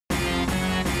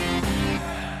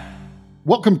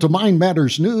Welcome to Mind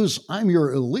Matters News. I'm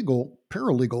your illegal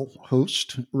paralegal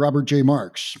host, Robert J.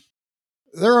 Marks.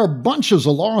 There are bunches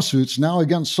of lawsuits now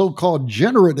against so called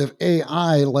generative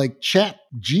AI like Chat,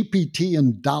 GPT,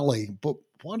 and DALL-E. But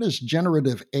what is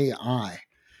generative AI?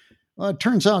 Well, it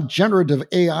turns out generative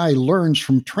AI learns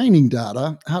from training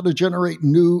data how to generate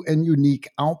new and unique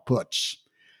outputs.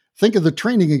 Think of the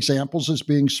training examples as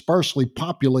being sparsely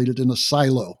populated in a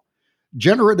silo.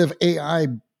 Generative AI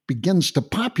begins to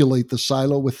populate the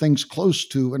silo with things close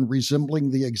to and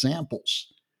resembling the examples.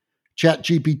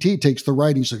 ChatGPT takes the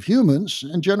writings of humans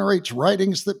and generates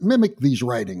writings that mimic these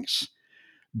writings.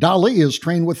 DALL-E is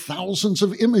trained with thousands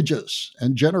of images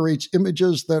and generates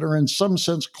images that are in some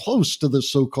sense close to the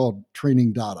so-called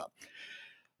training data.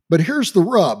 But here's the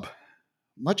rub.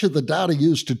 Much of the data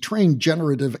used to train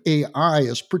generative AI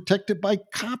is protected by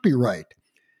copyright.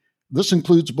 This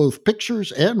includes both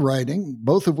pictures and writing,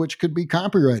 both of which could be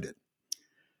copyrighted.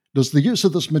 Does the use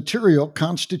of this material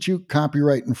constitute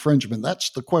copyright infringement? That's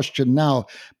the question now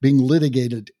being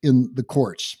litigated in the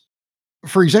courts.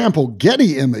 For example,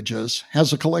 Getty Images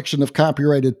has a collection of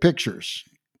copyrighted pictures.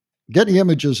 Getty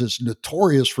Images is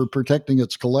notorious for protecting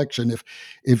its collection.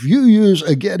 If you use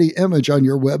a Getty image on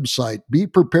your website, be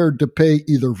prepared to pay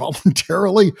either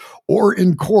voluntarily or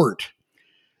in court.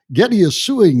 Getty is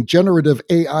suing generative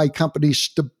AI company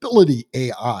Stability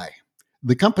AI.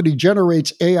 The company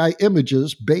generates AI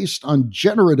images based on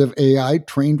generative AI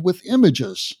trained with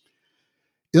images.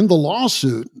 In the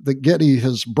lawsuit that Getty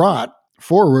has brought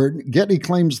forward, Getty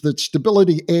claims that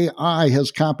Stability AI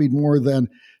has copied more than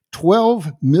 12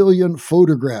 million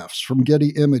photographs from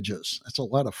Getty Images. That's a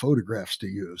lot of photographs to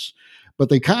use. But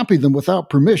they copy them without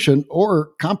permission or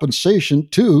compensation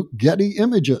to Getty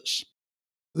Images.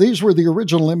 These were the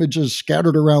original images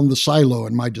scattered around the silo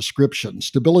in my description.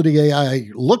 Stability AI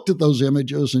looked at those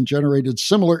images and generated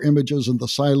similar images in the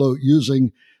silo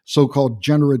using so-called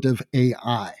generative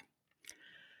AI.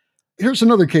 Here's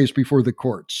another case before the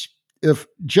courts. If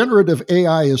generative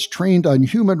AI is trained on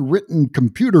human-written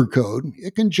computer code,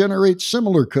 it can generate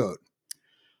similar code.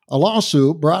 A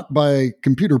lawsuit brought by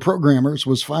computer programmers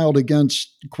was filed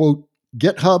against, quote,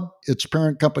 GitHub, its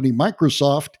parent company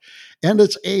Microsoft, and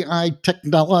its AI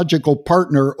technological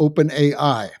partner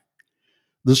OpenAI.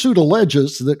 The suit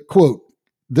alleges that, quote,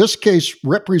 this case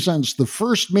represents the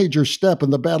first major step in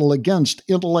the battle against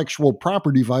intellectual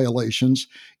property violations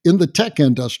in the tech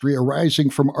industry arising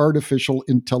from artificial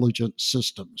intelligence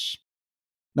systems.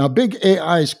 Now, Big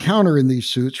AI's counter in these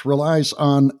suits relies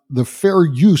on the fair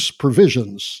use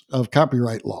provisions of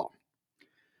copyright law.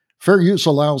 Fair use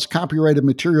allows copyrighted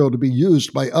material to be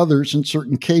used by others in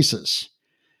certain cases.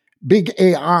 Big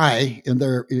AI, in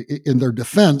their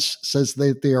defense, says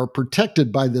that they are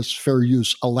protected by this fair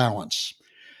use allowance.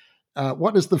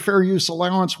 What is the fair use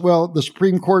allowance? Well, the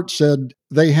Supreme Court said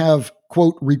they have,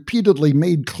 quote, repeatedly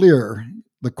made clear,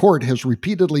 the court has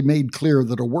repeatedly made clear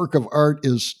that a work of art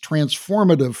is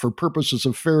transformative for purposes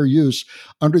of fair use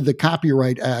under the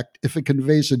Copyright Act if it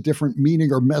conveys a different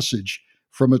meaning or message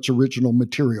from its original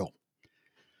material.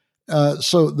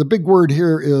 So the big word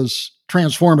here is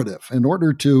transformative. In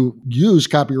order to use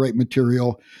copyright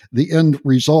material, the end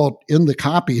result in the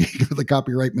copy of the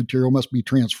copyright material must be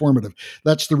transformative.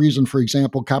 That's the reason, for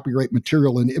example, copyright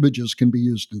material in images can be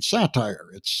used in satire.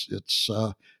 It's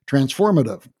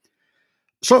transformative.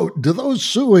 So do those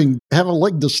suing have a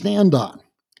leg to stand on?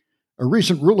 A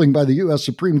recent ruling by the U.S.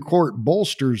 Supreme Court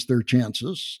bolsters their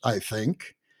chances, I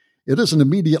think. It isn't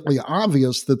immediately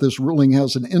obvious that this ruling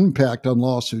has an impact on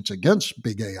lawsuits against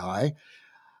Big AI.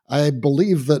 I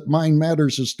believe that Mind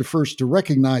Matters is the first to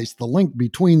recognize the link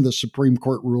between the Supreme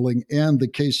Court ruling and the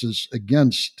cases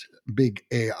against Big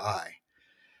AI.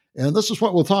 And this is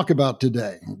what we'll talk about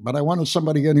today. But I wanted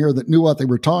somebody in here that knew what they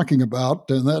were talking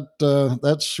about, and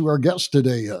that's who our guest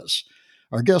today is.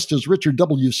 Our guest is Richard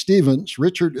W. Stevens.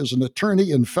 Richard is an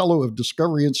attorney and fellow of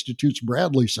Discovery Institute's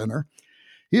Bradley Center.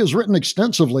 He has written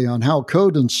extensively on how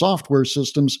code and software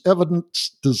systems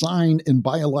evidence design in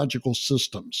biological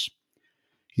systems.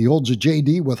 He holds a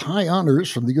JD with high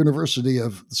honors from the University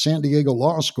of San Diego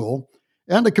Law School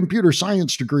and a computer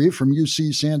science degree from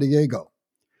UC San Diego.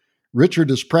 Richard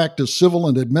has practiced civil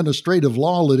and administrative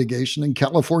law litigation in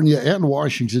California and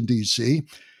Washington, D.C.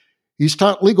 He's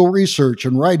taught legal research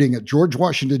and writing at George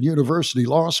Washington University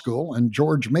Law School and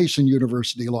George Mason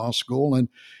University Law School, and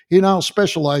he now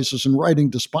specializes in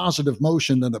writing dispositive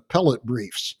motion and appellate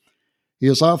briefs. He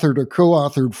has authored or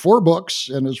co-authored 4 books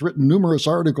and has written numerous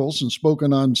articles and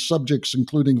spoken on subjects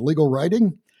including legal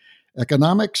writing,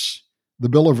 economics, the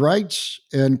Bill of Rights,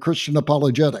 and Christian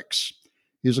apologetics.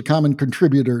 He's a common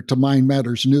contributor to Mind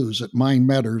Matters News at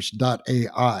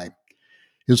mindmatters.ai.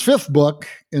 His fifth book,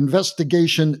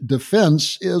 Investigation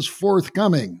Defense, is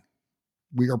forthcoming.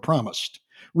 We are promised.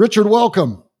 Richard,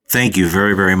 welcome. Thank you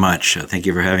very, very much. Thank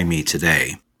you for having me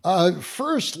today.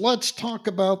 First, let's talk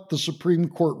about the Supreme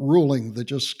Court ruling that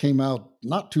just came out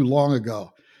not too long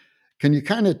ago. Can you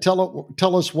kind of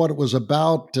tell us what it was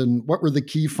about and what were the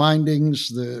key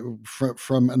findings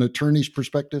from an attorney's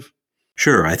perspective?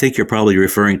 Sure. I think you're probably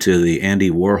referring to the Andy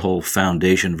Warhol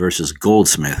Foundation versus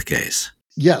Goldsmith case.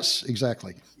 Yes,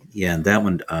 exactly. Yeah, and that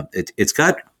one, it's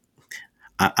got,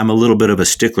 I'm a little bit of a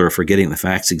stickler for getting the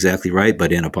facts exactly right,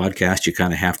 but in a podcast, you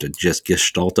kind of have to just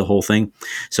gestalt the whole thing.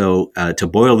 So to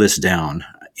boil this down,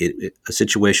 a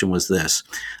situation was this.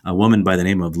 A woman by the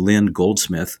name of Lynn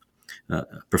Goldsmith, a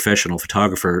professional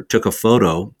photographer, took a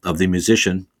photo of the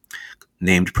musician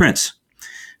named Prince.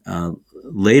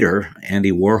 Later,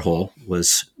 Andy Warhol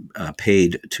was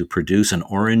paid to produce an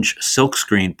orange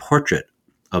silkscreen portrait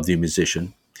of the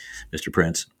musician, Mr.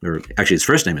 Prince, or actually his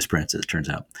first name is Prince, as it turns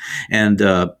out. And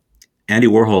Andy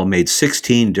Warhol made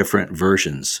 16 different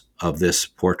versions of this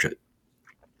portrait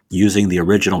using the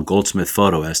original Goldsmith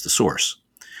photo as the source.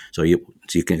 So you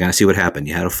can kind of see what happened.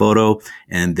 You had a photo,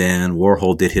 and then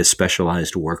Warhol did his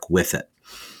specialized work with it.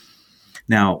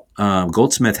 Now,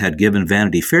 Goldsmith had given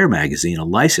Vanity Fair magazine a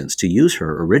license to use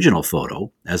her original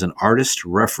photo as an artist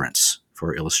reference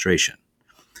for illustration.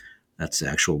 That's the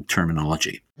actual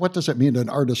terminology. What does it mean, an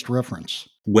artist reference?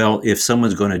 Well, if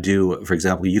someone's going to do, for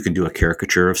example, you can do a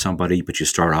caricature of somebody, but you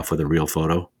start off with a real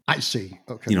photo. I see.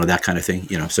 Okay. That kind of thing.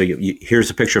 So here's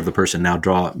a picture of the person. Now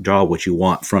draw what you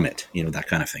want from it. That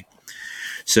kind of thing.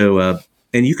 So,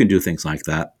 and you can do things like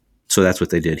that. So that's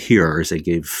what they did here. Is she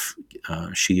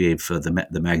gave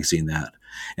the magazine that,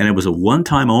 and it was a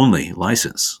one-time only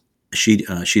license. She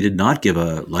did not give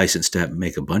a license to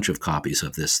make a bunch of copies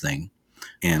of this thing.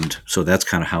 And so that's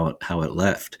kind of how it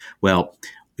left. Well,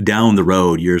 down the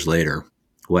road, years later,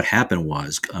 what happened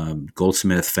was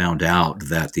Goldsmith found out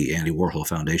that the Andy Warhol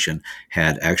Foundation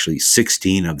had actually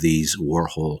 16 of these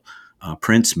Warhol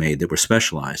prints made that were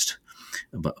specialized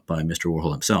by Mr.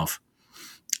 Warhol himself.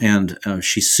 And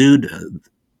she sued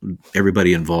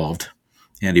everybody involved,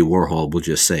 Andy Warhol, we'll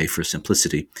just say for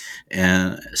simplicity,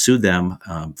 and sued them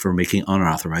for making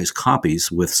unauthorized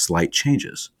copies with slight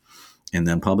changes, and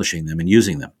then publishing them and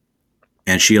using them.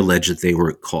 And she alleged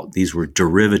that these were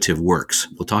derivative works.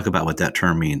 We'll talk about what that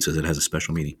term means, as it has a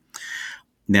special meaning.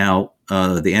 Now,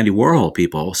 the Andy Warhol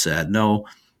people said, no,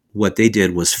 what they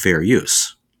did was fair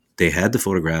use. They had the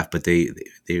photograph, but they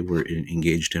were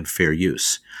engaged in fair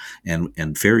use.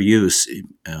 And fair use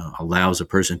allows a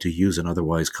person to use an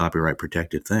otherwise copyright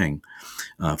protected thing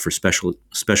for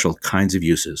special kinds of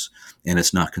uses, and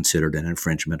it's not considered an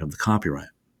infringement of the copyright.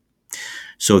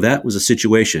 So that was a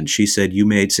situation. She said, you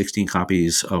made 16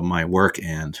 copies of my work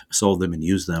and sold them and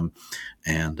used them.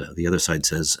 And the other side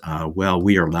says, well,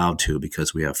 we are allowed to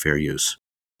because we have fair use.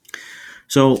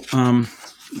 So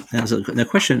the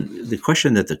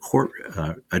question that the court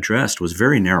addressed was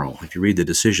very narrow. If you read the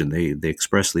decision, they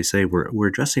expressly say we're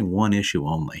addressing one issue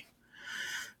only.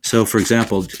 So, for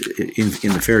example, in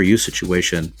the fair use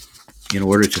situation, in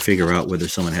order to figure out whether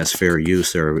someone has fair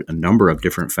use, there are a number of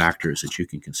different factors that you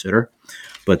can consider.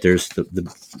 But there's the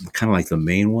kind of like the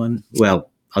main one. Well,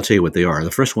 I'll tell you what they are.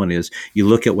 The first one is you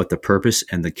look at what the purpose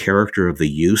and the character of the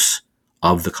use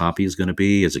of the copy is going to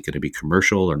be. Is it going to be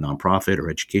commercial or nonprofit or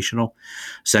educational?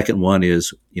 Second one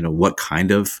is, what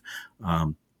kind of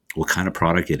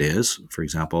product it is. For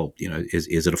example,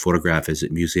 is it a photograph? Is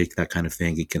it music? That kind of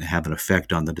thing. It can have an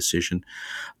effect on the decision.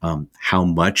 How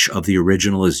much of the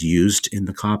original is used in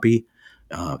the copy?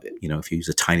 If you use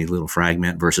a tiny little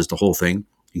fragment versus the whole thing.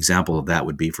 Example of that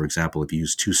would be, for example, if you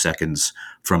use 2 seconds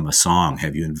from a song,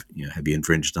 have you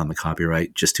infringed on the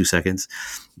copyright? Just 2 seconds?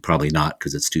 Probably not,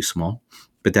 because it's too small.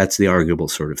 But that's the arguable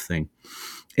sort of thing.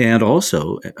 And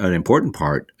also, an important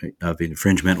part of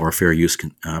infringement or fair use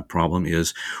problem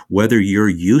is whether your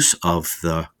use of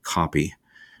the copy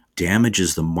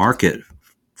damages the market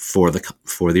for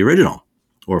the original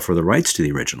or for the rights to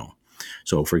the original.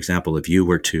 So, for example, if you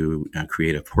were to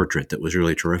create a portrait that was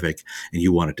really terrific and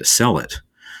you wanted to sell it,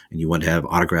 and you want to have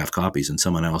autographed copies, and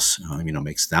someone else,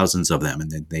 makes thousands of them,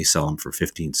 and then they sell them for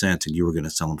 15 cents, and you were going to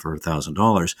sell them for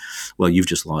 $1,000. Well, you've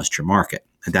just lost your market,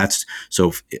 and that's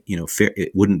so. Fair,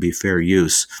 it wouldn't be fair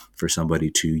use for somebody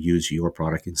to use your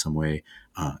product in some way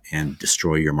and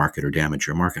destroy your market or damage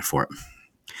your market for it.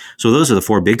 So those are the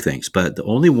 4 big things. But the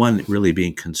only one really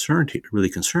being concerned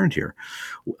here,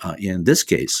 in this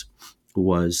case,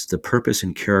 was the purpose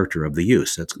and character of the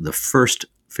use. That's the first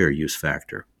fair use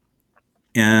factor.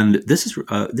 And this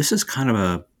is kind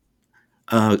of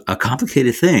a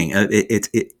complicated thing. And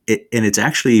it's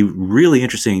actually really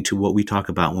interesting to what we talk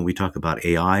about when we talk about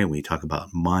AI and we talk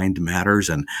about mind matters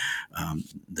and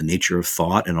the nature of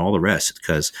thought and all the rest.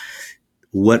 Because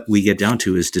what we get down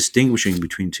to is distinguishing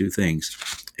between two things: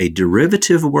 a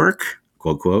derivative work,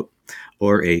 quote, quote,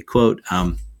 or a, quote,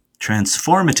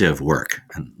 transformative work.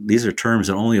 And these are terms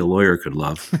that only a lawyer could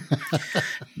love.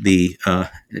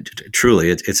 Truly,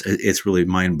 it's really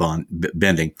mind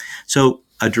bending. So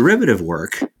a derivative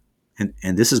work,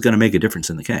 and this is going to make a difference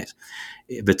in the case.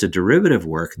 If it's a derivative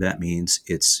work, that means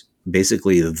it's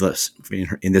basically this.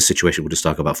 In this situation, we'll just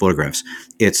talk about photographs.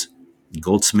 It's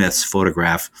Goldsmith's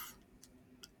photograph,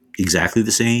 exactly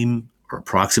the same or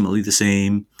approximately the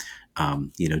same,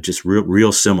 just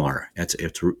real similar.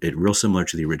 It's real similar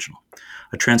to the original.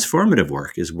 A transformative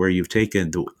work is where you've taken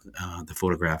the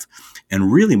photograph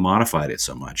and really modified it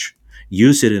so much,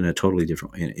 used it in a totally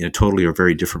different, in a totally or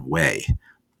very different way.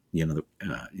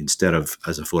 Instead of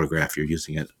as a photograph, you're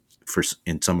using it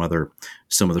in some other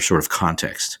sort of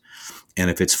context. And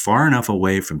if it's far enough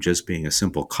away from just being a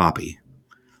simple copy,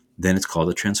 then it's called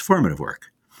a transformative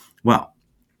work. Well,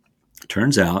 it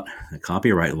turns out that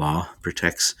copyright law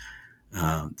protects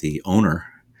the owner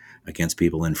against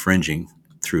people infringing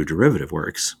through derivative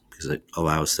works, because it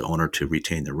allows the owner to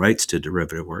retain the rights to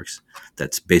derivative works.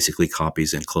 That's basically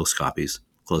copies and close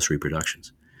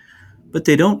reproductions. But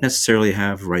they don't necessarily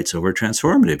have rights over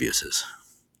transformative uses.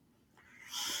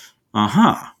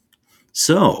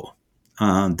 So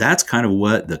that's kind of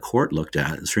what the court looked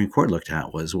at. The Supreme Court looked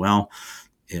at was, well,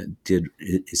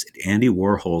 is Andy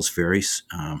Warhol's very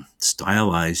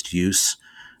stylized use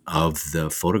of the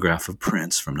photograph of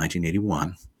Prince from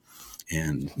 1981.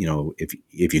 And,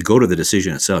 if you go to the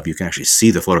decision itself, you can actually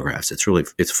see the photographs.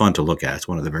 It's fun to look at. It's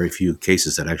one of the very few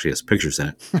cases that actually has pictures in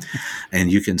it. And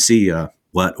you can see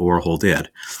what Warhol did.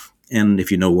 And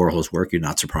if you know Warhol's work, you're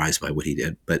not surprised by what he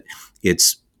did. But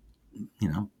it's,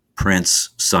 Prince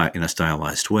in a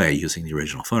stylized way using the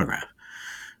original photograph.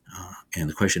 And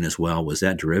the question is, well, was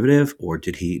that derivative, or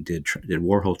did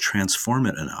Warhol transform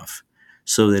it enough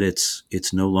so that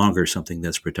it's no longer something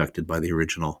that's protected by the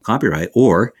original copyright,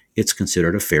 or it's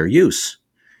considered a fair use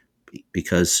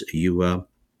because you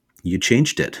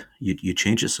changed it. You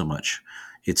changed it so much.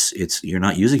 You're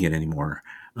not using it anymore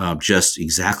just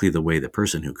exactly the way the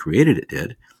person who created it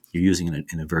did. You're using it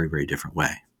in a very, very different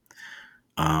way.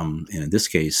 And in this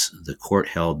case, the court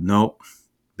held no,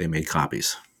 they made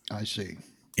copies. I see.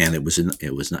 And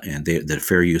the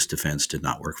fair use defense did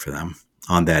not work for them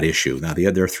on that issue. Now,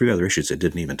 there are three other issues it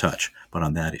didn't even touch, but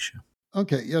on that issue.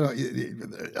 Okay,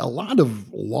 a lot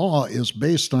of law is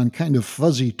based on kind of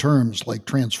fuzzy terms like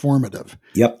transformative.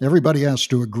 Yep. Everybody has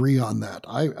to agree on that.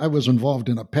 I was involved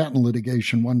in a patent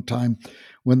litigation one time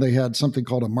when they had something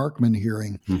called a Markman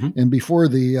hearing, and before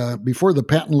the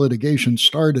patent litigation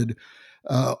started,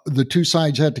 the two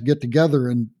sides had to get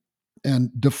together and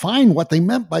define what they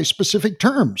meant by specific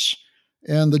terms.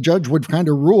 And the judge would kind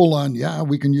of rule on, yeah,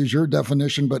 we can use your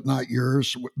definition, but not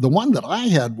yours. The one that I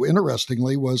had,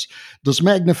 interestingly, was, does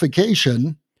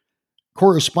magnification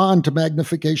correspond to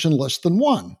magnification less than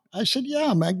 1? I said,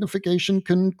 yeah, magnification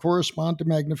can correspond to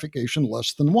magnification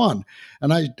less than 1.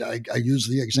 And I use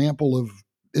the example of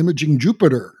imaging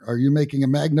Jupiter. Are you making a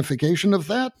magnification of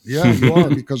that? Yeah, you are,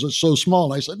 because it's so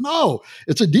small. And I said, no,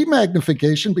 it's a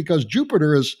demagnification because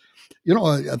Jupiter is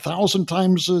 1,000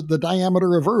 times the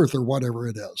diameter of Earth or whatever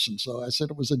it is. And so I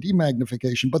said it was a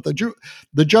demagnification. But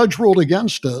the judge ruled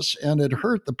against us, and it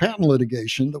hurt the patent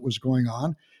litigation that was going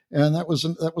on. And that was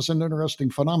an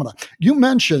interesting phenomenon. You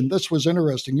mentioned, this was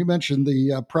interesting, you mentioned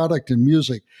the product in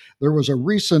music. There was a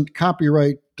recent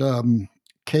copyright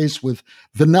case with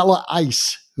Vanilla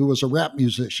Ice, who was a rap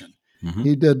musician. Mm-hmm.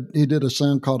 He did a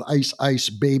song called Ice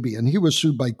Ice Baby, and he was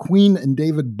sued by Queen and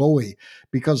David Bowie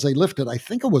because they lifted, I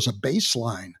think it was a bass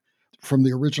line from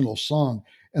the original song.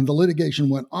 And the litigation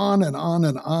went on and on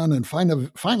and on. And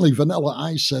finally Vanilla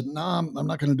Ice said, no, I'm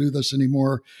not going to do this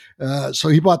anymore. So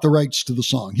he bought the rights to the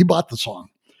song. He bought the song.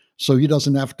 So he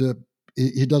doesn't have to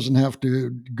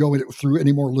go through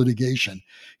any more litigation.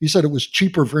 He said it was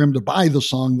cheaper for him to buy the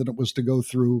song than it was to go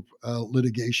through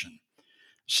litigation.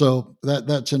 So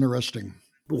that's interesting.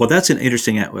 Well, that's an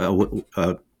interesting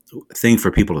thing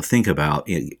for people to think about.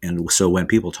 And so when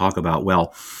people talk about,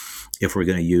 well, if we're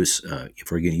going to use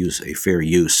a fair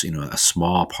use, a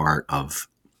small part of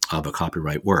a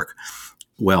copyright work,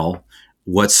 well,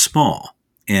 what's small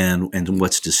and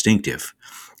what's distinctive,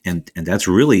 and that's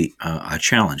really a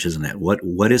challenge, isn't it?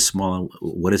 What is small?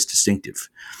 What is distinctive?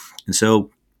 And so,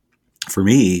 for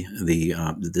me,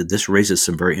 this raises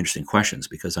some very interesting questions,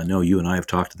 because I know you and I have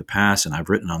talked in the past, and I've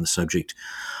written on the subject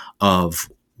of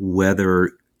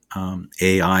whether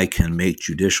AI can make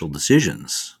judicial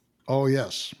decisions. Oh,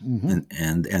 yes. Mm-hmm.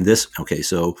 And this, okay,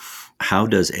 so how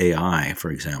does AI,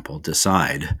 for example,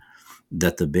 decide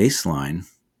that the bass line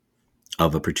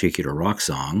of a particular rock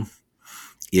song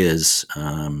is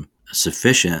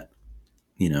sufficient,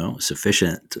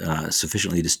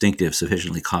 sufficiently distinctive,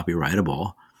 sufficiently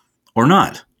copyrightable, or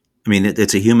not? I mean,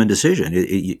 it's a human decision.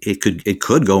 It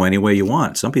could go any way you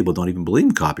want. Some people don't even believe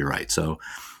in copyright. So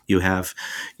you have,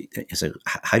 so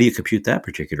how do you compute that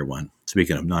particular one?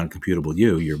 Speaking of non-computable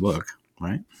your book,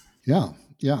 right? Yeah,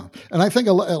 yeah. And I think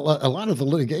a lot of the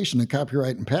litigation in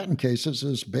copyright and patent cases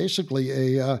is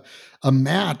basically a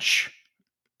match,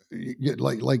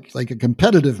 like a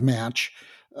competitive match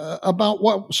about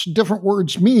what different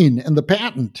words mean in the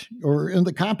patent or in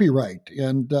the copyright,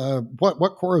 and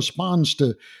what corresponds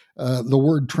to the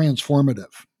word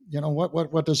transformative.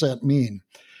 What does that mean?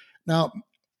 Now,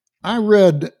 I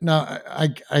read. Now,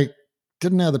 I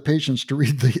didn't have the patience to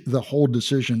read the whole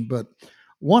decision, but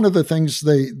one of the things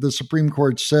the Supreme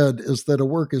Court said is that a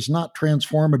work is not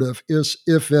transformative is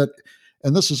if it,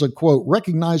 and this is a quote,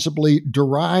 recognizably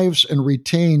derives and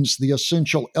retains the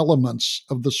essential elements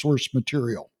of the source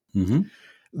material. Mm-hmm.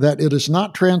 That it is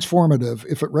not transformative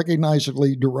if it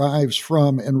recognizably derives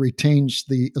from and retains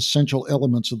the essential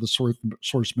elements of the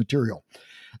source material.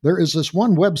 There is this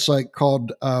one website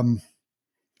called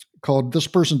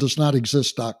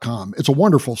thispersondoesnotexist.com. It's a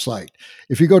wonderful site.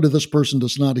 If you go to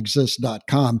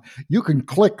thispersondoesnotexist.com, you can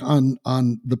click on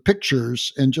the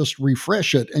pictures and just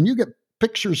refresh it, and you get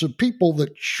pictures of people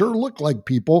that sure look like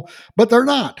people, but they're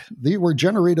not. They were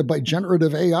generated by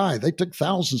generative AI. They took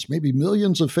thousands, maybe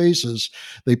millions of faces.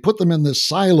 They put them in this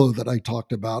silo that I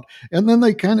talked about, and then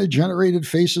they kind of generated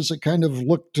faces that kind of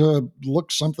looked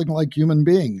something like human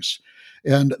beings.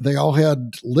 And they all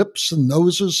had lips and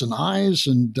noses and eyes,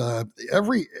 and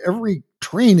every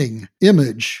training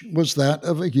image was that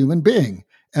of a human being,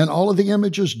 and all of the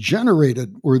images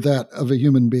generated were that of a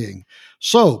human being.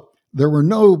 So there were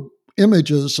no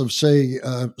images of, say,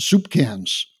 soup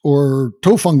cans or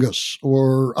toe fungus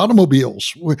or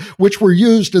automobiles, which were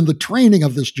used in the training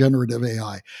of this generative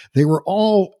AI. They were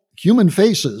all human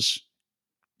faces.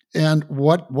 And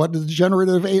what did the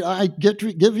generative AI give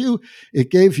you? It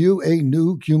gave you a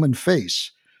new human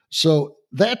face. So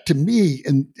that, to me,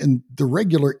 in the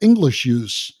regular English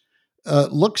use,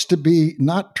 looks to be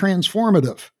not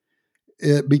transformative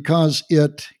because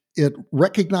it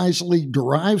recognizably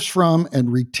derives from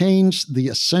and retains the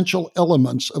essential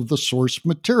elements of the source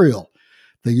material.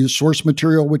 They used source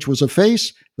material, which was a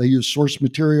face. They used source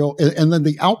material, and then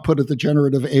the output of the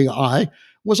generative AI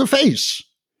was a face.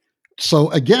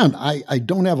 So again, I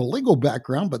don't have a legal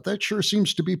background, but that sure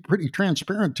seems to be pretty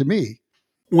transparent to me.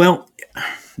 Well,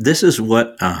 this is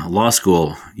what law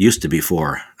school used to be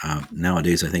for.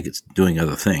 Nowadays, I think it's doing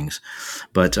other things.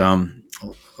 But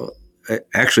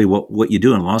actually, what you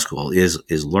do in law school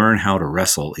is learn how to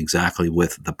wrestle exactly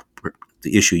with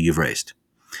the issue you've raised.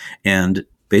 And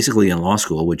basically, in law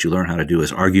school, what you learn how to do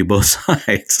is argue both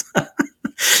sides.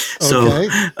 Okay.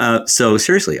 So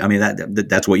seriously, I mean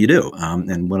that's what you do.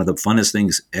 And one of the funnest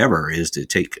things ever is to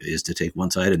take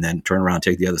one side and then turn around and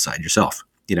take the other side yourself.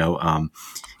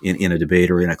 In a debate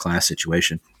or in a class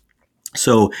situation.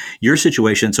 So your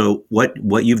situation. So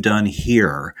what you've done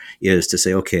here is to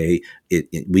say, okay,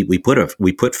 we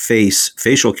put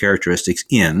facial characteristics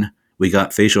in. We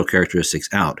got facial characteristics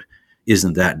out.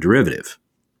 Isn't that derivative?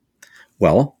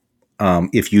 Well,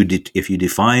 if you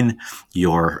define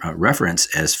your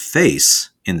reference as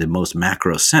face in the most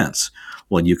macro sense,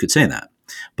 well, you could say that.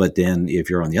 But then if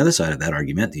you're on the other side of that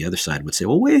argument, the other side would say,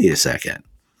 well, wait a second.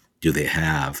 Do they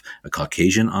have a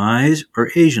Caucasian eyes or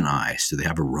Asian eyes? Do they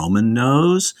have a Roman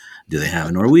nose? Do they have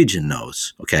a Norwegian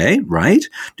nose? Okay, right?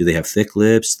 Do they have thick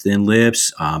lips, thin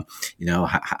lips? How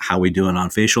are we doing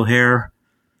on facial hair?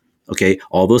 Okay,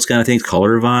 all those kind of things,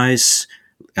 color of eyes.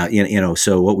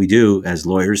 So what we do as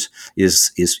lawyers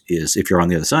is if you're on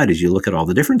the other side, is you look at all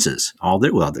the differences.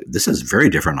 This is very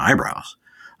different eyebrows.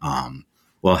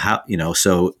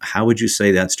 So how would you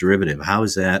say that's derivative? How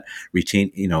is that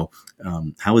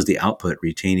how is the output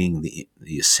retaining the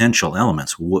essential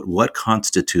elements? What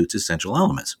constitutes essential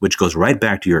elements? Which goes right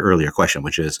back to your earlier question,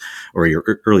 or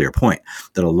your earlier point,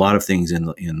 that a lot of things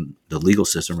in the legal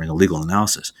system or in the legal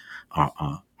analysis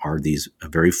are these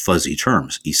very fuzzy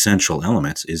terms. Essential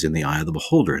elements is in the eye of the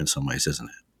beholder in some ways, isn't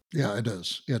it? Yeah, it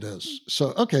is. It is.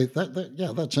 So, okay,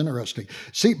 that's interesting.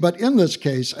 See, but in this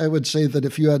case, I would say that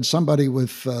if you had somebody with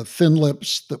thin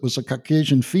lips that was a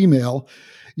Caucasian female,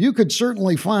 you could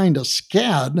certainly find a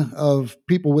SCAD of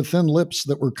people with thin lips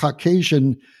that were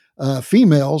Caucasian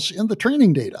females in the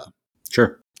training data.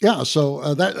 Sure. Yeah,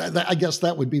 so that I guess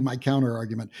that would be my counter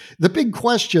argument. The big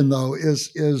question, though,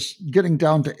 is getting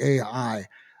down to AI.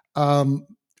 Um,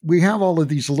 we have all of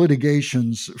these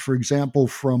litigations, for example,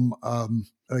 from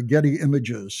Getty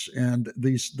Images and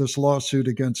this lawsuit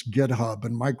against GitHub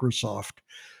and Microsoft.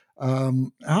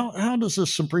 How does the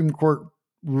Supreme Court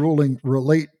ruling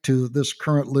relate to this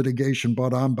current litigation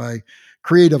brought on by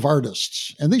creative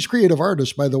artists? And these creative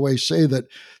artists, by the way, say that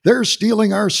they're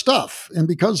stealing our stuff. And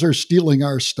because they're stealing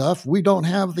our stuff, we don't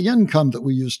have the income that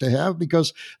we used to have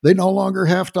because they no longer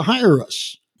have to hire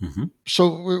us. Mm-hmm.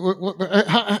 So,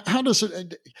 how does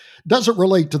it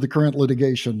relate to the current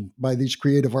litigation by these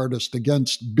creative artists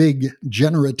against big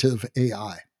generative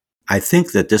AI? I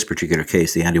think that this particular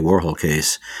case, the Andy Warhol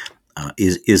case,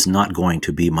 is not going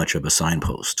to be much of a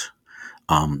signpost.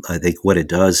 I think what it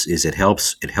does is it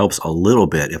helps a little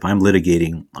bit. If I'm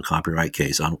litigating a copyright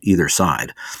case on either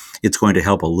side, it's going to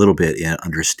help a little bit in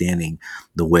understanding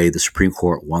the way the Supreme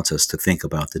Court wants us to think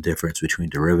about the difference between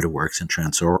derivative works and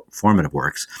transformative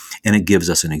works, and it gives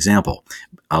us an example.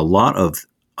 A lot of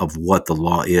what the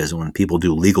law is, when people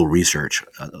do legal research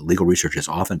is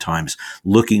oftentimes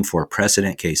looking for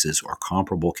precedent cases or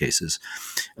comparable cases,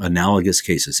 analogous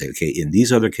cases. Say, okay, in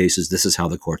these other cases, this is how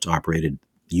the courts operated.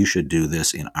 You should do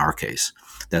this in our case.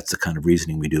 That's the kind of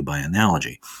reasoning we do by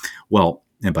analogy. Well,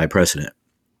 and by precedent.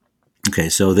 Okay,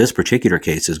 so this particular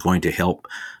case is going to help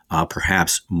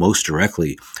perhaps most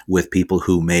directly with people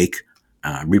who make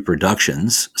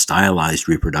stylized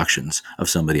reproductions of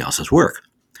somebody else's work.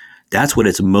 That's what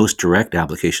its most direct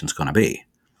application is going to be.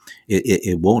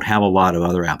 It won't have a lot of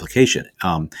other application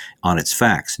on its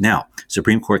facts. Now,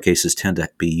 Supreme Court cases tend to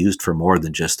be used for more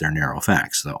than just their narrow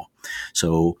facts, though.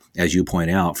 So, as you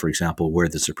point out, for example, where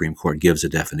the Supreme Court gives a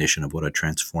definition of what a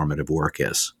transformative work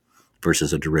is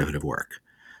versus a derivative work.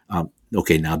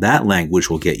 Okay, now that language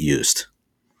will get used,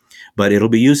 but it'll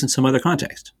be used in some other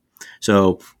context.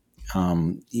 So,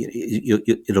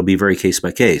 it'll be very case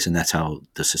by case, and that's how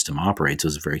the system operates,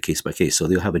 is very case by case. So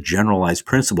they'll have a generalized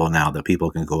principle now that people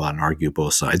can go out and argue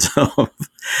both sides of.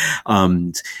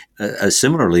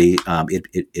 Similarly,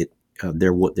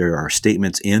 there are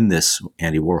statements in this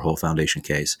Andy Warhol Foundation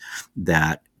case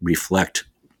that reflect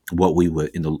what we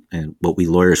what we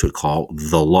lawyers would call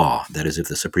the law. That is, if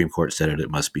the Supreme Court said it, it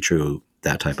must be true.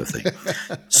 That type of thing.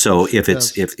 So if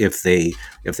it's if they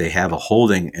have a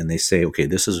holding and they say, okay,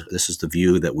 this is the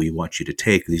view that we want you to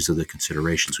take. These are the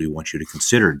considerations we want you to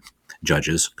consider,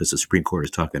 judges, because the Supreme Court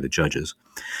is talking to judges.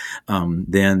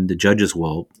 Then the judges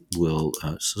will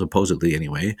supposedly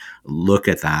anyway look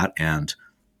at that and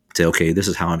say, okay, this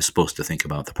is how I'm supposed to think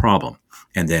about the problem,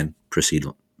 and then proceed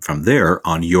from there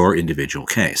on your individual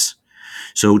case.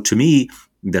 So to me,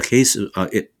 the case,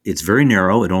 it's very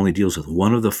narrow. It only deals with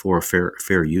one of the four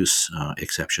fair use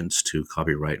exceptions to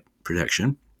copyright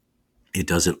protection. It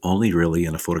does it only really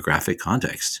in a photographic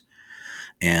context.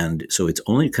 And so it's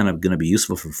only kind of going to be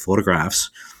useful for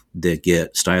photographs that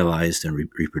get stylized and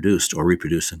reproduced or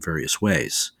reproduced in various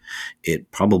ways.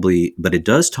 But it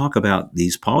does talk about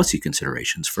these policy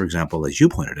considerations. For example, as you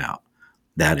pointed out,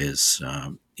 that is,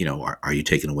 are you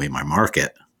taking away my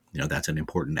market? That's an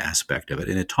important aspect of it.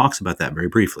 And it talks about that very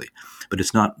briefly, but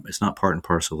it's not part and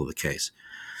parcel of the case.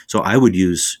 So I would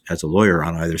use, as a lawyer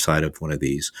on either side of one of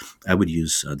these, I would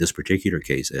use this particular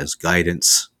case as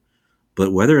guidance.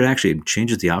 But whether it actually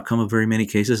changes the outcome of very many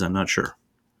cases, I'm not sure.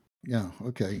 Yeah,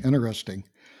 okay, interesting.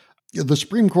 The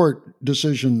Supreme Court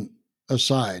decision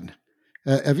aside,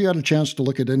 have you had a chance to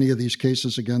look at any of these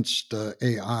cases against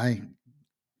AI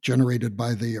generated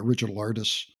by the original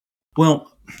artists?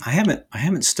 Well, I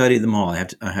haven't studied them all. I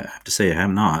have to say I have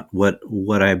not.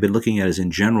 What I've been looking at is,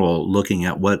 in general, looking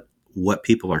at what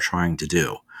people are trying to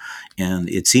do, and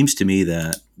it seems to me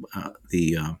that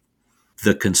the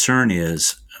concern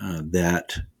is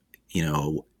that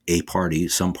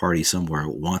some party somewhere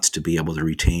wants to be able to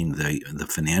retain the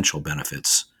financial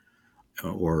benefits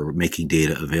or making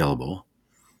data available,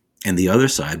 and the other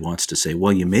side wants to say,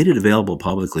 well, you made it available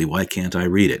publicly. Why can't I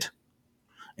read it?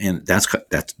 And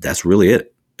that's really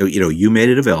it. You made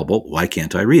it available. Why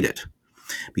can't I read it?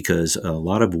 Because a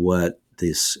lot of what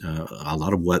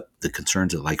the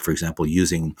concerns are, like, for example,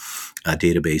 using a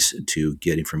database to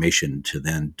get information to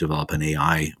then develop an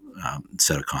AI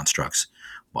set of constructs.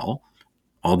 Well,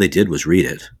 all they did was read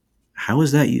it. How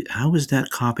is that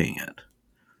copying it?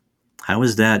 How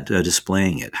is that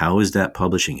displaying it? How is that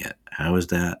publishing it? How is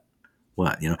that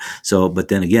what? So, but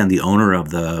then again, the owner of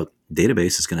the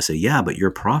database is going to say, yeah, but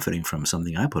you're profiting from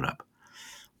something I put up.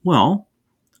 Well,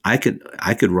 I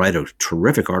could write a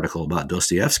terrific article about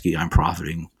Dostoevsky. I'm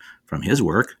profiting from his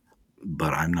work,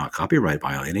 but I'm not copyright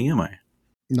violating, am I?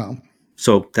 No.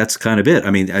 So that's kind of it.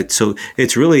 I mean, so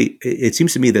it's really, it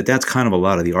seems to me that that's kind of a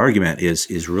lot of the argument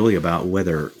is really about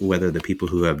whether the people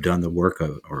who have done the work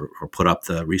or put up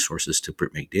the resources to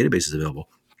make databases available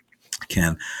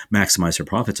can maximize their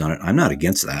profits on it. I'm not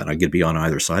against that. I could be on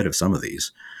either side of some of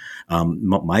these.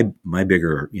 My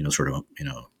bigger, sort of,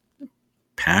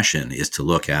 passion is to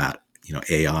look at,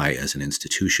 AI as an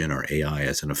institution, or AI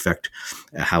as an effect,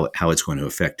 how it's going to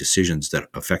affect decisions that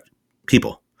affect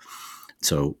people.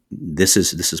 So this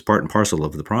is part and parcel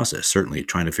of the process. Certainly,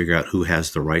 trying to figure out who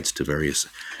has the rights to various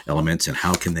elements and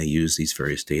how can they use these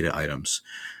various data items.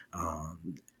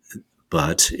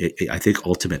 But I think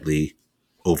ultimately,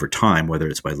 over time, whether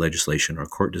it's by legislation or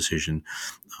court decision,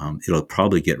 it'll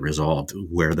probably get resolved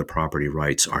where the property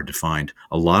rights are defined.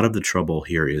 A lot of the trouble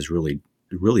here is really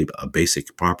a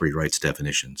basic property rights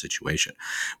definition situation.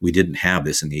 We didn't have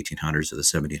this in the 1800s or the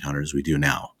 1700s. We do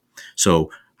now. So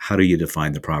how do you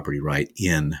define the property right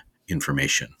in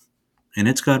information? And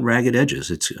it's got ragged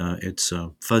edges. It's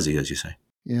fuzzy, as you say.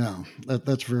 Yeah,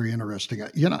 that's very interesting.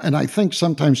 And I think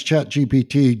sometimes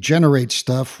ChatGPT generates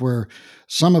stuff where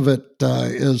some of it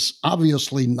is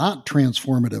obviously not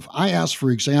transformative. I asked,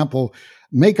 for example,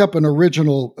 make up an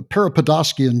original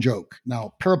Parapodoskian joke.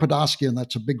 Now, Parapodoskian,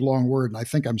 that's a big long word, and I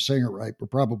think I'm saying it right, but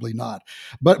probably not.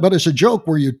 But it's a joke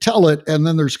where you tell it, and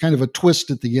then there's kind of a twist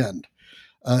at the end.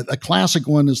 A classic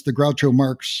one is the Groucho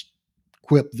Marx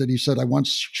quip that he said, "I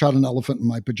once shot an elephant in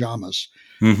my pajamas."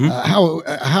 Mm-hmm.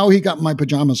 How he got in my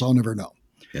pajamas, I'll never know.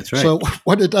 That's right. So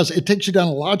what it does, it takes you down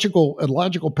a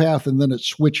logical path, and then it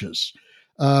switches.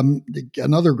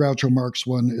 Another Groucho Marx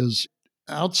one is,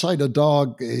 outside a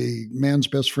dog, a man's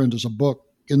best friend is a book.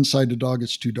 Inside a dog,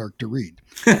 it's too dark to read.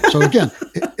 So again,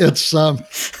 it's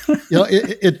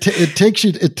it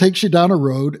takes you down a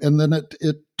road, and then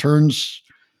it turns,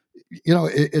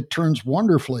 it turns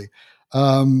wonderfully.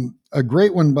 A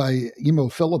great one by Emo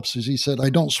Phillips is, he said, "I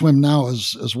don't swim now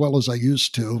as well as I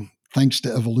used to, thanks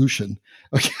to evolution."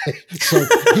 Okay, so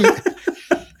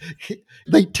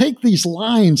they take these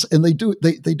lines and they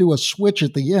do a switch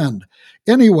at the end.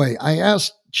 Anyway, I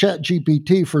asked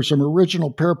ChatGPT for some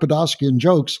original Parapodoskian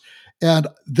jokes, and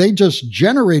they just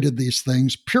generated these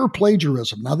things, pure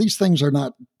plagiarism. Now, these things are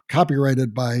not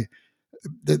copyrighted by.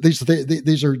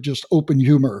 These are just open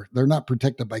humor. They're not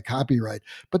protected by copyright.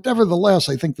 But nevertheless,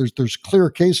 I think there's clear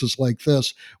cases like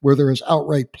this where there is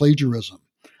outright plagiarism.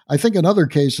 I think in other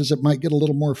cases it might get a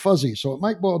little more fuzzy. So it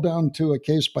might boil down to a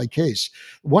case by case.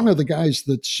 One of the guys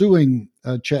that's suing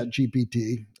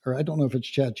ChatGPT, or I don't know if it's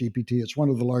ChatGPT, it's one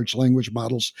of the large language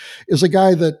models, is a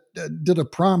guy that did a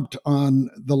prompt on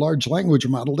the large language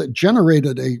model that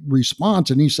generated a response.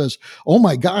 And he says, "Oh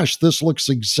my gosh, this looks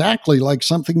exactly like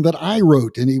something that I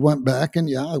wrote." And he went back, and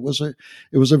yeah, it was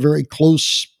a very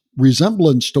close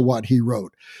resemblance to what he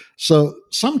wrote. So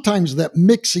sometimes that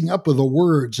mixing up of the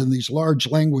words in these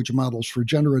large language models for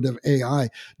generative AI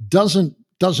doesn't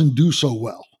do so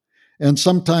well. And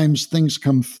sometimes things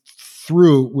come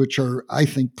through which are, I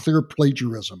think, clear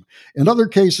plagiarism. In other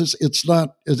cases, it's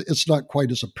not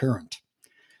quite as apparent.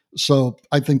 So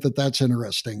I think that's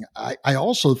interesting. I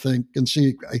also think, and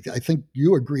see, I think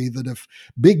you agree that if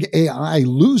big AI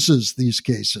loses these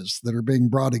cases that are being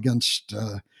brought against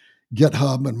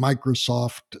GitHub and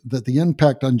Microsoft, that the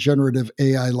impact on generative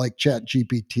AI like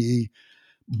ChatGPT,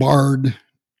 Bard,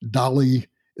 DALL-E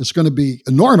is going to be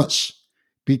enormous,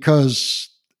 because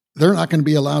they're not going to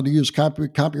be allowed to use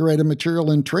copyrighted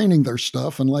material in training their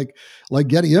stuff. And like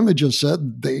Getty Images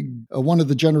said, one of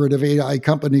the generative AI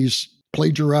companies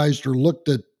plagiarized or looked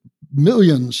at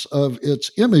millions of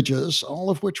its images, all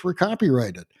of which were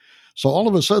copyrighted. So all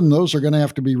of a sudden, those are going to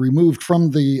have to be removed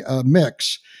from the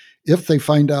mix if they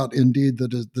find out indeed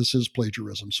that this is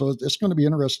plagiarism. So it's going to be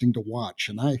interesting to watch.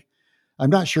 And I'm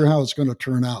not sure how it's going to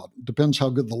turn out. It depends how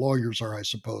good the lawyers are, I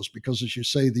suppose, because as you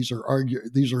say, these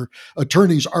are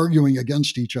attorneys arguing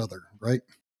against each other, right?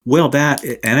 Well, that,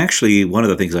 and actually one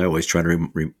of the things I always try to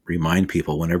remind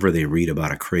people whenever they read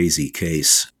about a crazy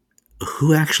case,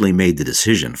 who actually made the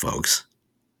decision, folks?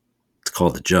 It's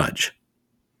called the judge.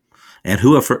 And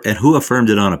who affirmed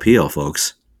it on appeal,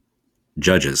 folks?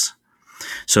 Judges.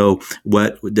 So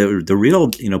what the real,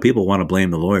 people want to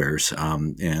blame the lawyers,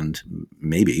 and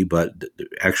maybe, but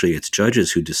actually it's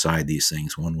judges who decide these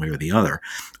things one way or the other,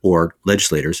 or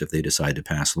legislators if they decide to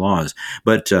pass laws.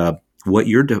 But what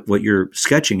you're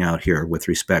sketching out here with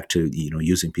respect to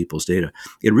using people's data,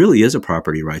 it really is a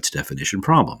property rights definition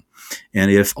problem. And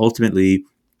if ultimately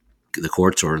the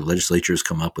courts or legislatures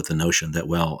come up with the notion that,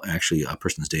 well, actually a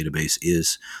person's database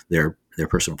is their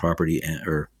personal property,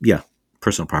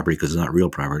 personal property because it's not real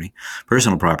property,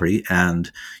 personal property,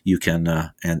 and you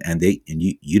can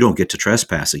you don't get to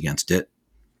trespass against it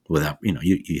without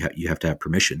you have to have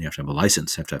permission, you have to have a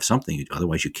license, you have to have something,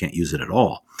 otherwise you can't use it at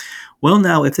all. Well,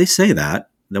 now if they say that,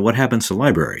 then what happens to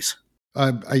libraries?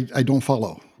 I don't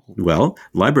follow. Well,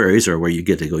 libraries are where you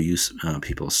get to go use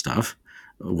people's stuff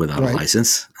without a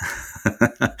license.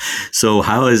 So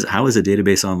how is a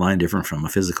database online different from a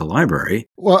physical library?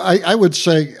 Well, I would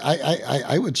say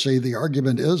I would say the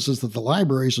argument is that the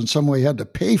libraries in some way had to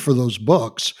pay for those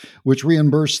books, which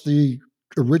reimbursed the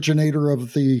originator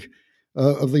of the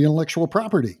intellectual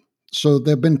property. So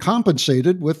they've been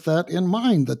compensated with that in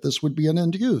mind, that this would be an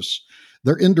end use.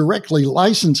 They're indirectly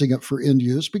licensing it for end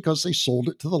use because they sold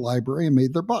it to the library and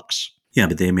made their bucks. Yeah,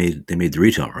 but they made the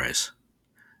retail price.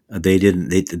 They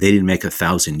didn't make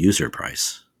 1,000 user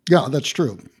price. Yeah, that's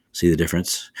true. See the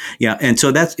difference? Yeah, and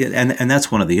so that's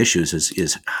one of the issues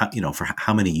is how, for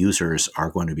how many users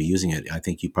are going to be using it. I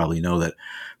think you probably know that,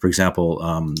 for example,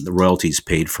 the royalties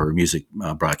paid for music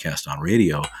broadcast on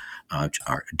radio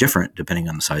are different depending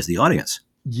on the size of the audience.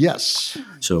 Yes.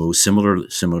 So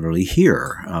similarly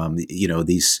here,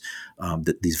 these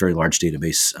very large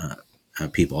database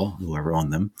people, whoever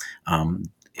own them,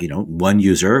 one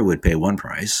user would pay one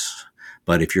price,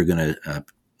 but if you're going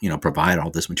to provide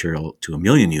all this material to 1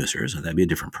 million users, that'd be a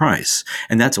different price.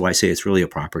 And that's why I say it's really a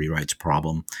property rights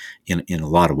problem in a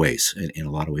lot of ways. In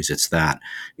a lot of ways, it's that.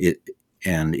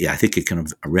 I think it can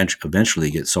eventually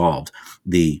get solved.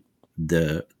 The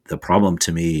problem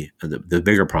to me, the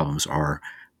bigger problems are,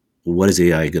 what is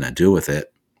AI going to do with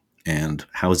it, and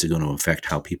how is it going to affect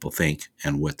how people think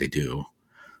and what they do?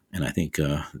 And I think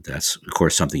that's, of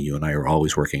course, something you and I are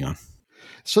always working on.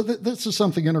 So this is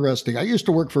something interesting. I used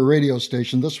to work for a radio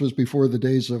station. This was before the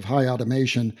days of high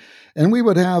automation. And we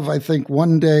would have, I think,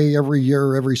 one day every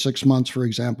year, every 6 months, for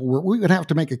example, where we would have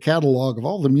to make a catalog of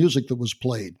all the music that was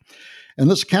played. And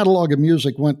this catalog of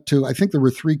music went to, I think there were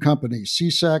 3 companies,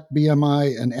 SESAC,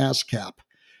 BMI, and ASCAP.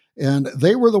 And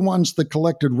they were the ones that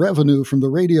collected revenue from the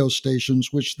radio stations,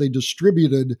 which they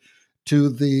distributed to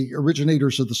the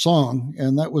originators of the song,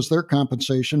 and that was their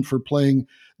compensation for playing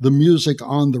the music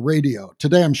on the radio.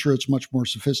 Today, I'm sure it's much more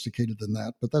sophisticated than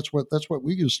that, but that's what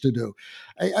we used to do.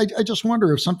 I just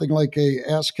wonder if something like a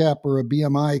ASCAP or a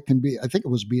BMI can be, I think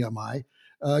it was BMI,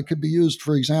 could be used,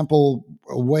 for example,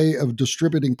 a way of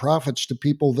distributing profits to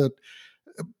people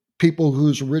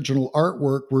whose original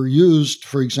artwork were used,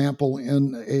 for example,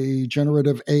 in a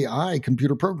generative AI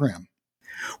computer program.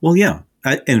 Well, yeah.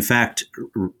 In fact,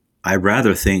 I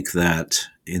rather think that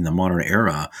in the modern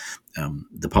era,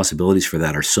 the possibilities for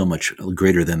that are so much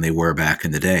greater than they were back in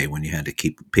the day when you had to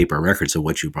keep paper records of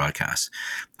what you broadcast.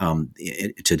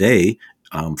 Today,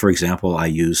 for example, I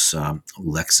use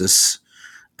Lexis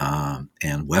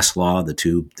and Westlaw, the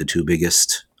two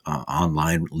biggest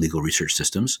online legal research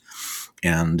systems.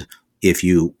 And if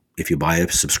you buy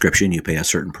a subscription, you pay a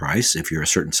certain price. If you're a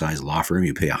certain size law firm,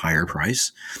 you pay a higher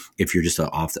price. If you're just an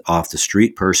off the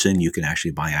street person, you can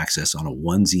actually buy access on a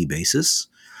onesie basis,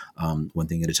 one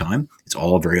thing at a time. It's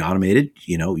all very automated.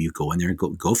 You go in there and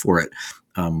go for it.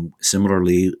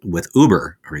 Similarly with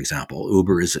Uber, for example,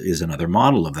 Uber is another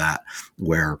model of that,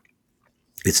 where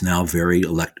it's now very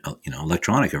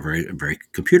electronic or very, very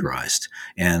computerized.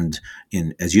 And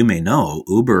as you may know,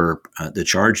 Uber, the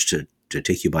charge to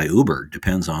take you by Uber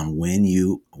depends on when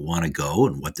you want to go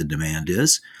and what the demand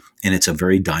is. And it's a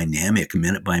very dynamic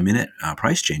minute by minute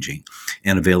price changing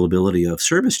and availability of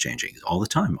service changing all the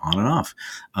time, on and off.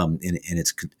 And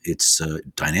it's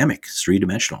dynamic, it's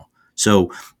 3-dimensional.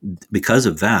 So because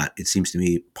of that, it seems to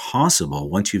me possible,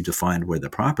 once you've defined where the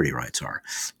property rights are,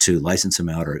 to license them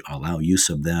out or allow use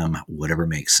of them, whatever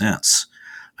makes sense.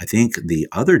 I think the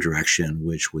other direction,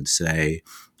 which would say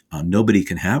nobody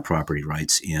can have property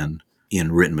rights in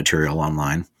written material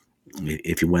online,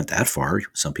 if you went that far,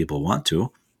 some people want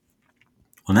to.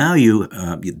 Well,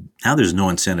 now there's no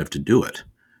incentive to do it,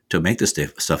 to make this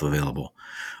stuff available.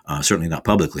 Certainly not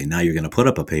publicly. Now you're going to put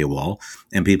up a paywall,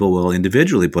 and people will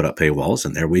individually put up paywalls,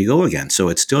 and there we go again. So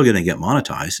it's still going to get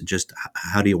monetized. Just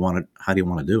how do you want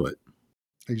to do it?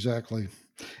 Exactly.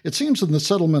 It seems in the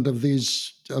settlement of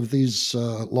these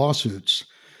lawsuits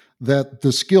that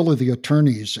the skill of the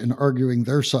attorneys in arguing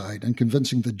their side and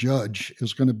convincing the judge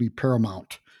is going to be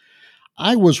paramount.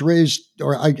 I was raised,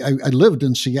 or I lived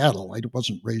in Seattle. I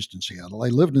wasn't raised in Seattle. I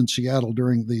lived in Seattle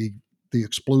during the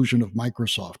explosion of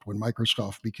Microsoft, when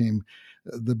Microsoft became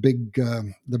the big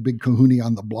kahuna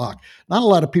on the block. Not a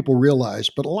lot of people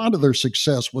realize, but a lot of their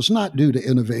success was not due to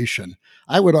innovation.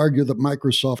 I would argue that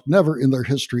Microsoft never in their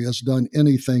history has done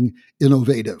anything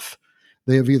innovative.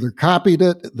 They have either copied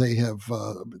it, they have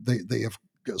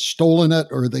stolen it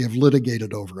or they have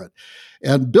litigated over it.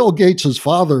 And Bill Gates'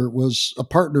 father was a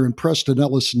partner in Preston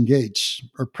Ellis and Gates,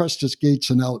 or Preston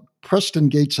Gates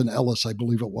and Ellis, I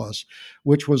believe it was,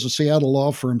 which was a Seattle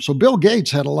law firm. So Bill Gates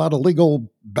had a lot of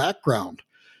legal background,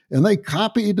 and they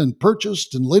copied and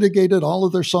purchased and litigated all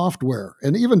of their software.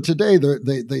 And even today,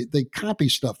 they copy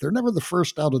stuff. They're never the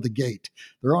first out of the gate.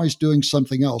 They're always doing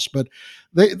something else. But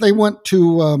they went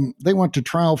to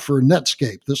trial for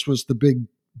Netscape. This was the big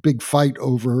fight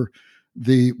over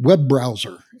the web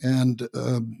browser, and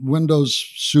Windows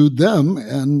sued them,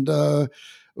 and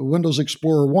Windows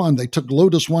Explorer won. They took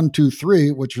Lotus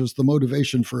 1-2-3, which was the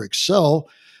motivation for Excel.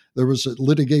 There was a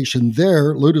litigation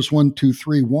there. Lotus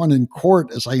 1-2-3 won in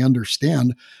court, as I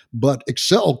understand, but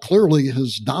Excel clearly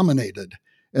has dominated.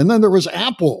 And then there was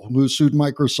Apple, who sued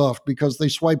Microsoft because they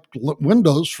swiped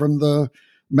Windows from the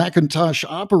Macintosh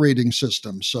operating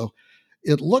system. So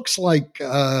it looks like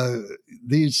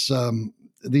these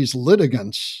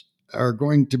litigants are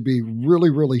going to be really,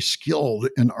 really skilled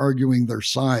in arguing their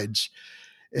sides.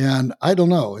 And I don't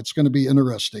know, it's going to be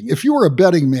interesting. If you were a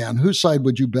betting man, whose side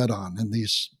would you bet on in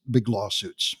these big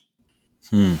lawsuits?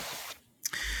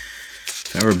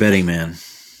 If I were a betting man.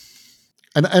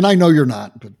 And I know you're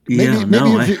not, but maybe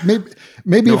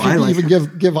if you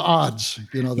even give odds,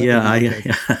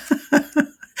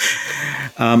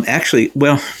 Actually,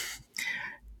 well,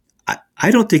 I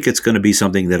don't think it's going to be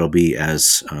something that'll be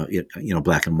as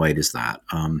black and white as that.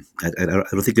 I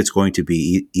don't think it's going to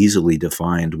be easily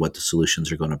defined what the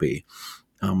solutions are going to be,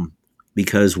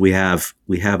 because we have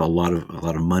a lot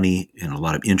of money and a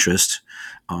lot of interest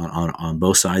on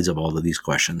both sides of all of these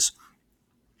questions,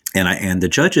 and the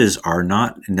judges are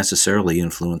not necessarily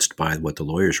influenced by what the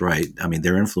lawyers write. I mean,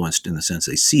 they're influenced in the sense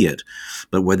they see it,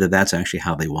 but whether that's actually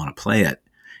how they want to play it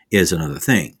is another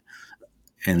thing.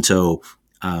 And so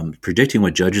predicting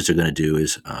what judges are going to do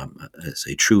is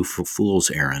a true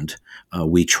fool's errand.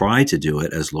 We try to do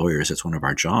it as lawyers. It's one of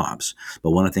our jobs.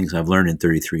 But one of the things I've learned in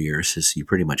 33 years is you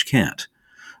pretty much can't.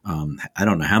 I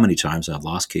don't know how many times I've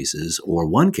lost cases or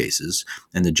won cases,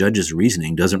 and the judge's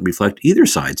reasoning doesn't reflect either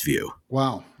side's view.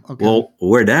 Wow. Okay. Well,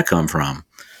 where'd that come from?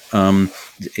 So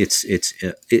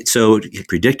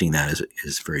predicting that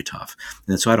is very tough.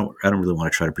 And so I don't really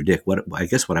want to try to predict. What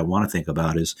I want to think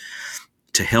about is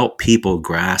to help people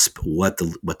grasp what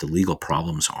the legal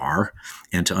problems are,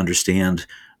 and to understand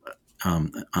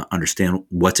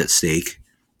what's at stake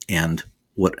and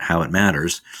how it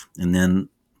matters, and then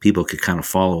people could kind of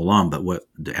follow along. But what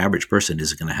the average person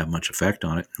isn't going to have much effect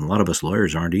on it, and a lot of us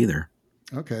lawyers aren't either.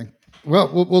 Okay.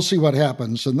 Well, we'll see what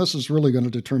happens, and this is really going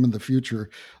to determine the future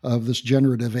of this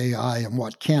generative AI and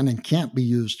what can and can't be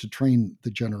used to train the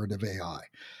generative AI.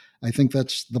 I think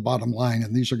that's the bottom line,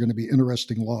 and these are going to be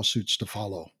interesting lawsuits to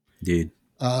follow. Indeed.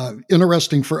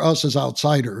 Interesting for us as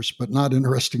outsiders, but not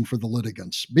interesting for the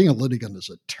litigants. Being a litigant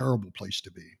is a terrible place to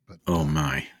be. But oh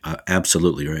my,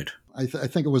 absolutely right. I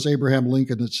think it was Abraham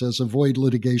Lincoln that says, avoid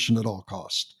litigation at all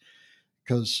costs,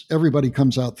 because everybody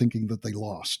comes out thinking that they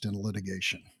lost in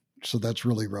litigation. So that's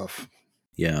really rough.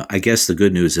 Yeah, I guess the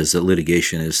good news is that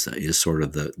litigation is sort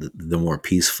of the more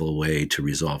peaceful way to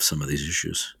resolve some of these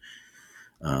issues.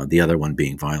 The other one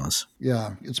being violence.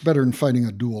 Yeah, it's better than fighting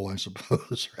a duel, I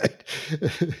suppose, right?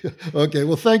 Okay,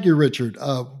 well, thank you, Richard.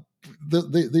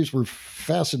 These were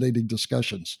fascinating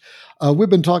discussions. We've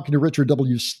been talking to Richard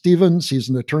W. Stevens. He's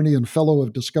an attorney and fellow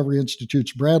of Discovery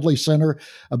Institute's Bradley Center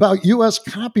about U.S.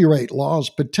 copyright law's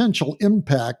potential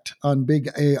impact on big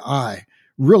AI.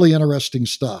 Really interesting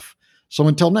stuff. So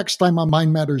until next time on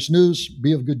Mind Matters News,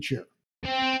 be of good cheer.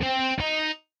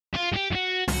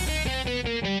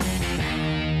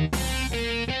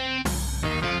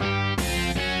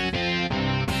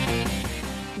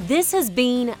 This has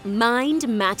been Mind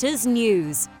Matters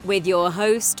News with your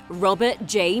host, Robert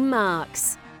J.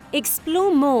 Marks.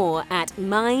 Explore more at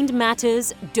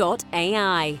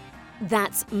mindmatters.ai.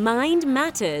 That's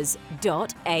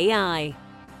mindmatters.ai.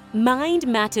 Mind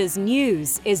Matters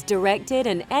News is directed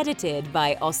and edited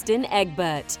by Austin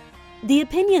Egbert. The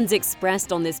opinions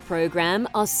expressed on this program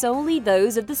are solely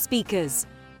those of the speakers.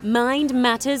 Mind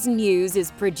Matters News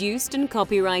is produced and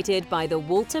copyrighted by the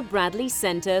Walter Bradley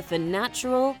Center for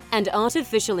Natural and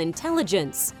Artificial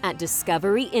Intelligence at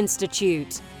Discovery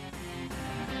Institute.